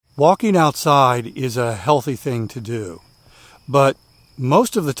Walking outside is a healthy thing to do, but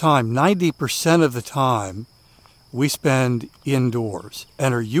most of the time, 90% of the time, we spend indoors.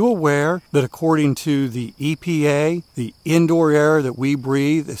 And are you aware that according to the EPA, the indoor air that we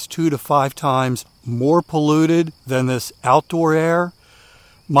breathe is 2 to 5 times more polluted than this outdoor air?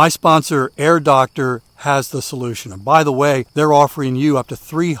 My sponsor, Air Doctor, has the solution. And by the way, they're offering you up to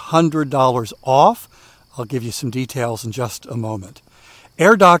 $300 off. I'll give you some details in just a moment.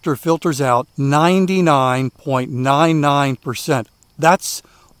 Air Doctor filters out 99.99%. That's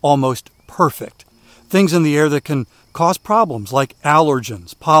almost perfect. Things in the air that can cause problems like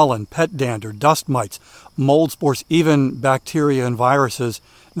allergens, pollen, pet dander, dust mites, mold spores, even bacteria and viruses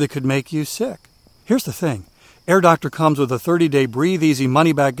that could make you sick. Here's the thing. Air Doctor comes with a 30-day breathe easy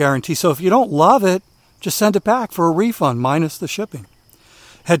money-back guarantee, so if you don't love it, just send it back for a refund minus the shipping.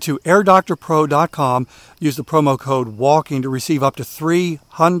 Head to airdoctorpro.com, use the promo code WALKING to receive up to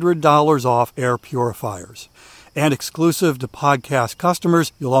 $300 off air purifiers. And exclusive to podcast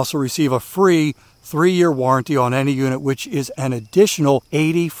customers, you'll also receive a free 3-year warranty on any unit, which is an additional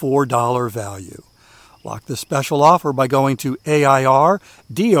 $84 value. Lock this special offer by going to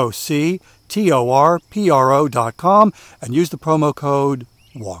airdoctorpro.com and use the promo code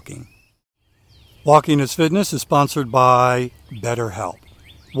WALKING. Walking is Fitness is sponsored by BetterHelp.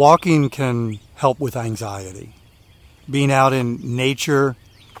 Walking can help with anxiety. Being out in nature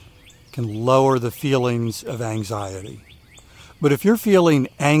can lower the feelings of anxiety. But if you're feeling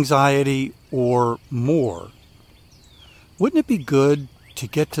anxiety or more, wouldn't it be good to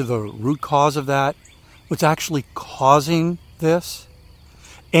get to the root cause of that? What's actually causing this?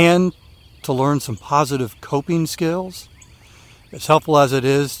 And to learn some positive coping skills? As helpful as it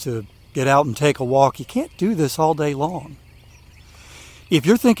is to get out and take a walk, you can't do this all day long. If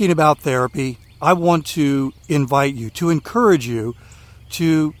you're thinking about therapy, I want to invite you, to encourage you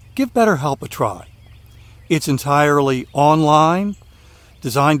to give BetterHelp a try. It's entirely online,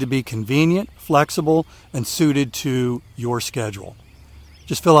 designed to be convenient, flexible, and suited to your schedule.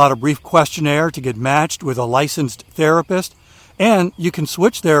 Just fill out a brief questionnaire to get matched with a licensed therapist, and you can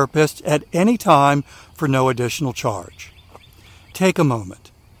switch therapists at any time for no additional charge. Take a moment.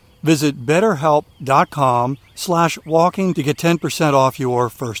 Visit betterhelp.com/walking to get 10% off your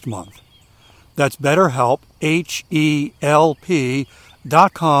first month. That's BetterHelp,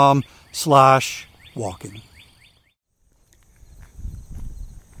 HELP.com/walking.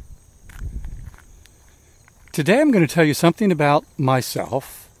 Today I'm going to tell you something about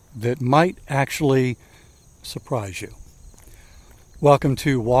myself that might actually surprise you. Welcome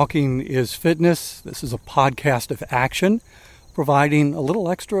to Walking is Fitness. This is a podcast of action, providing a little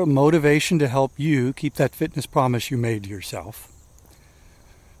extra motivation to help you keep that fitness promise you made to yourself.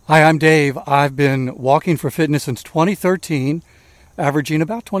 Hi, I'm Dave. I've been walking for fitness since 2013, averaging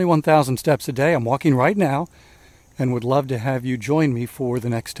about 21,000 steps a day. I'm walking right now and would love to have you join me for the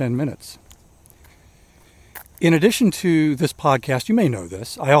next 10 minutes. In addition to this podcast, you may know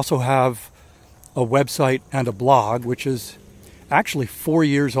this, I also have a website and a blog, which is actually 4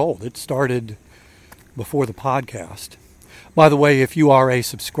 years old. It started before the podcast. By the way, if you are a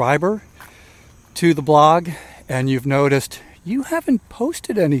subscriber to the blog and you've noticed you haven't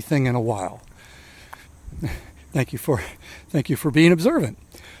posted anything in a while, thank you for being observant.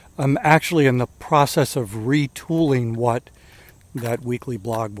 I'm actually in the process of retooling what that weekly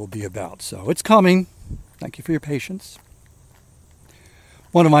blog will be about, so it's coming. Thank you for your patience.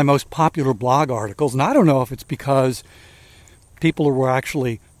 One of my most popular blog articles, and I don't know if it's because people were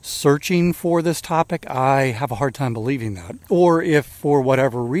actually searching for this topic, I have a hard time believing that. Or if for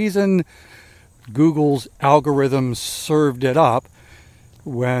whatever reason Google's algorithms served it up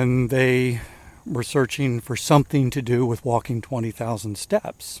when they were searching for something to do with walking 20,000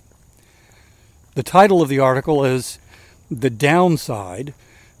 steps. The title of the article is The Downside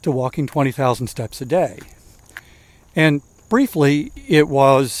to Walking 20,000 Steps a Day. And briefly, it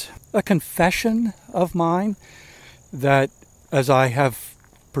was a confession of mine that as I have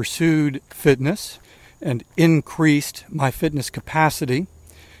pursued fitness and increased my fitness capacity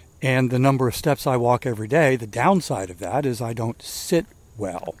and the number of steps I walk every day, the downside of that is I don't sit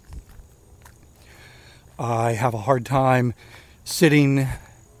well. I have a hard time sitting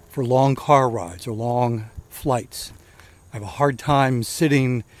for long car rides or long flights. I have a hard time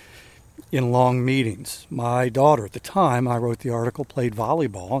sitting in long meetings. My daughter, at the time I wrote the article, played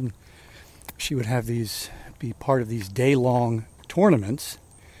volleyball, and she would have be part of these day-long tournaments,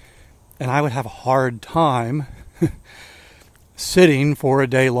 and I would have a hard time sitting for a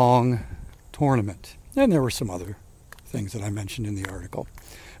day-long tournament. And there were some other things that I mentioned in the article.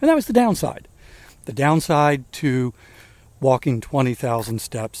 And that was the downside. The downside to walking 20,000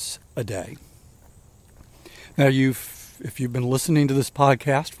 steps a day. Now, if you've been listening to this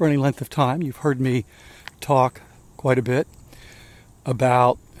podcast for any length of time, you've heard me talk quite a bit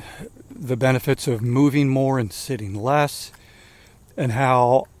about the benefits of moving more and sitting less, and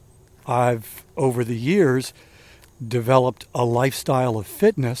how I've, over the years, developed a lifestyle of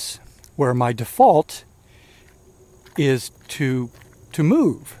fitness where my default is to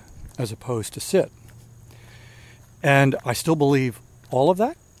move as opposed to sit. And I still believe all of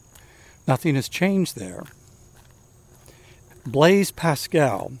that. Nothing has changed there. Blaise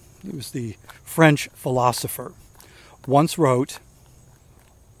Pascal, he was the French philosopher, once wrote,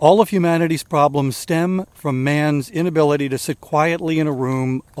 "All of humanity's problems stem from man's inability to sit quietly in a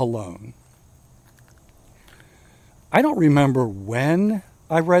room alone." I don't remember when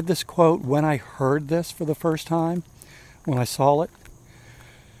I read this quote, when I heard this for the first time, when I saw it.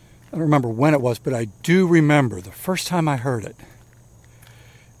 I don't remember when it was, but I do remember the first time I heard it.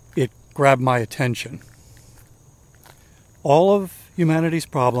 It grabbed my attention. All of humanity's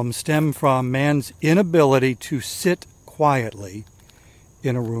problems stem from man's inability to sit quietly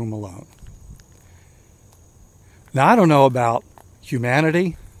in a room alone. Now, I don't know about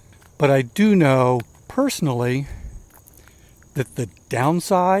humanity, but I do know personally that the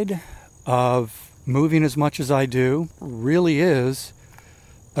downside of moving as much as I do really is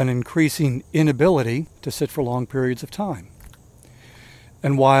an increasing inability to sit for long periods of time.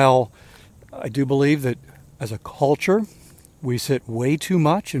 And while I do believe that as a culture we sit way too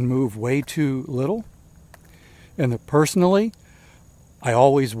much and move way too little, and that personally I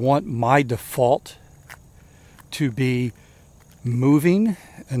always want my default to be moving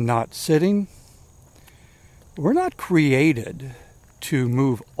and not sitting, we're not created to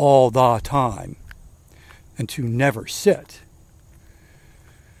move all the time and to never sit.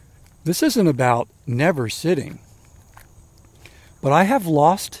 This isn't about never sitting, but I have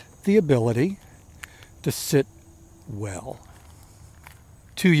lost the ability to sit well.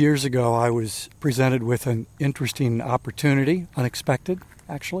 2 years ago, I was presented with an interesting opportunity, unexpected,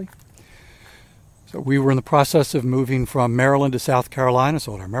 actually. So we were in the process of moving from Maryland to South Carolina,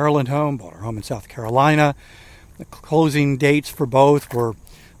 sold our Maryland home, bought our home in South Carolina. The closing dates for both were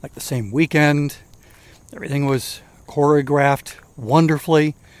like the same weekend. Everything was choreographed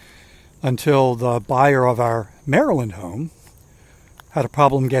wonderfully until the buyer of our Maryland home had a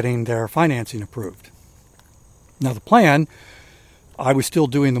problem getting their financing approved. Now the plan, I was still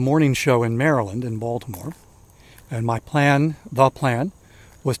doing the morning show in Maryland, in Baltimore, and the plan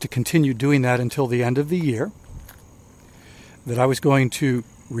was to continue doing that until the end of the year, that I was going to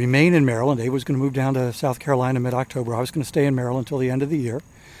remain in Maryland. Dave was going to move down to South Carolina mid-October. I was going to stay in Maryland until the end of the year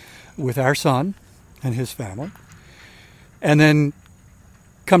with our son and his family, and then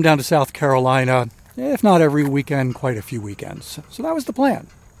come down to South Carolina, if not every weekend, quite a few weekends. So that was the plan.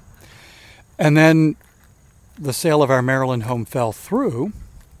 And then the sale of our Maryland home fell through,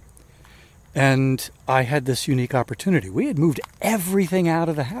 and I had this unique opportunity. We had moved everything out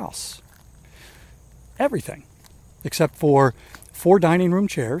of the house. Everything. Except for 4 dining room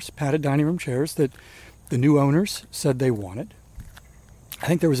chairs, padded dining room chairs that the new owners said they wanted. I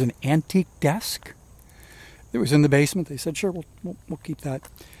think there was an antique desk that was in the basement. They said, sure, we'll keep that.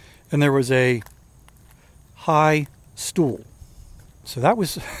 And there was a high stool. So that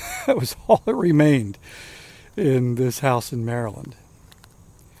was that was all that remained in this house in Maryland.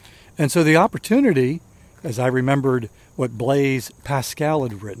 And so the opportunity, as I remembered what Blaise Pascal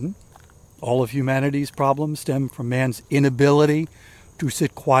had written, all of humanity's problems stem from man's inability to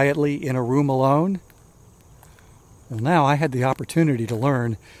sit quietly in a room alone. Well, now I had the opportunity to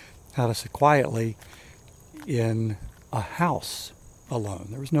learn how to sit quietly in a house alone.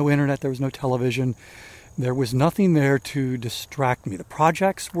 There was no internet, there was no television, there was nothing there to distract me. The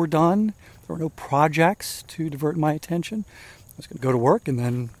projects were done. There were no projects to divert my attention. I was going to go to work, and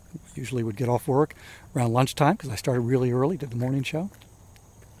then usually would get off work around lunchtime because I started really early, did the morning show.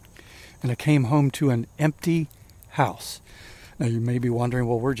 And I came home to an empty house. Now you may be wondering,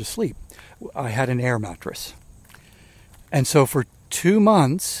 well, where'd you sleep? I had an air mattress. And so for 2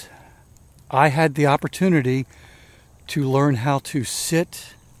 months, I had the opportunity to learn how to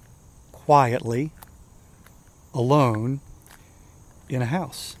sit quietly alone in a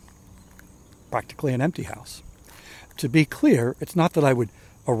house, practically an empty house. To be clear, it's not that I would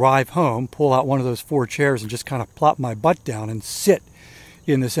arrive home, pull out one of those 4 chairs and just kind of plop my butt down and sit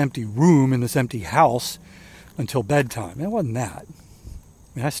in this empty room, in this empty house until bedtime. It wasn't that.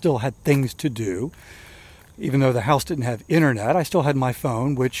 I mean, I still had things to do. Even though the house didn't have internet, I still had my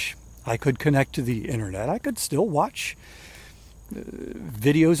phone, which I could connect to the internet. I could still watch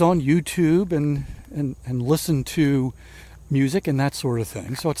videos on YouTube and listen to music and that sort of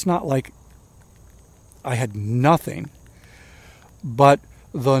thing. So it's not like I had nothing. But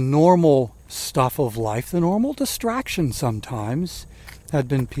the normal stuff of life, the normal distraction sometimes, had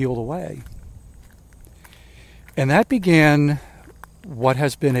been peeled away. And that began what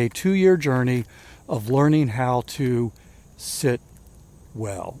has been a 2-year journey of learning how to sit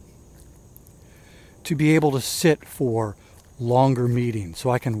well. To be able to sit for longer meetings so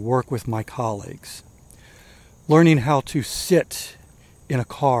I can work with my colleagues. Learning how to sit in a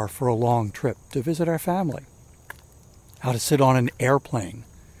car for a long trip to visit our family. How to sit on an airplane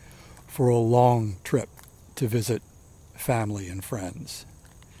for a long trip to visit family and friends.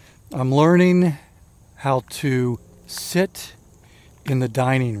 I'm learning how to sit in the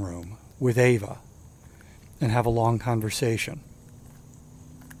dining room with Ava and have a long conversation.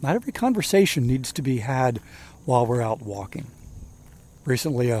 Not every conversation needs to be had while we're out walking.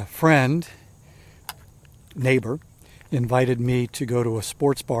 Recently, a friend, neighbor, invited me to go to a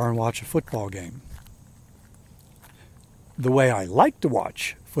sports bar and watch a football game. The way I like to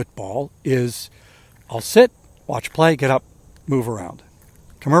watch football is I'll sit, watch play, get up, move around.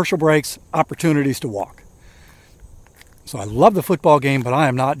 Commercial breaks, opportunities to walk. So I love the football game, but I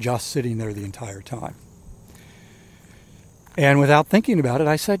am not just sitting there the entire time. And without thinking about it,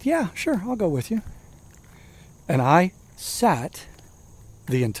 I said, yeah, sure, I'll go with you. And I sat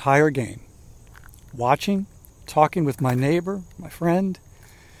the entire game, watching, talking with my neighbor, my friend,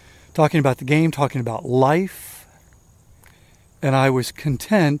 talking about the game, talking about life. And I was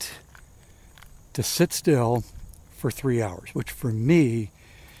content to sit still for 3 hours, which for me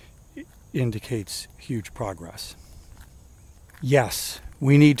indicates huge progress. Yes,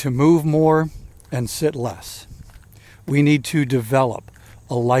 we need to move more and sit less. We need to develop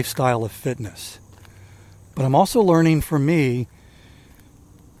a lifestyle of fitness. But I'm also learning, for me,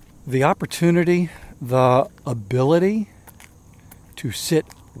 the opportunity, the ability to sit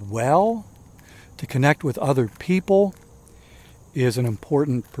well, to connect with other people, is an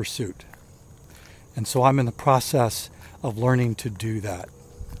important pursuit. And so I'm in the process of learning to do that.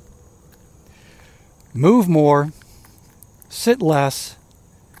 Move more, sit less,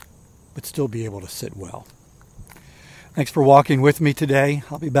 but still be able to sit well. Thanks for walking with me today.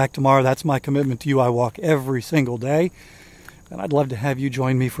 I'll be back tomorrow. That's my commitment to you. I walk every single day, and I'd love to have you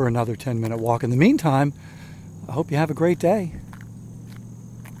join me for another 10-minute walk. In the meantime, I hope you have a great day.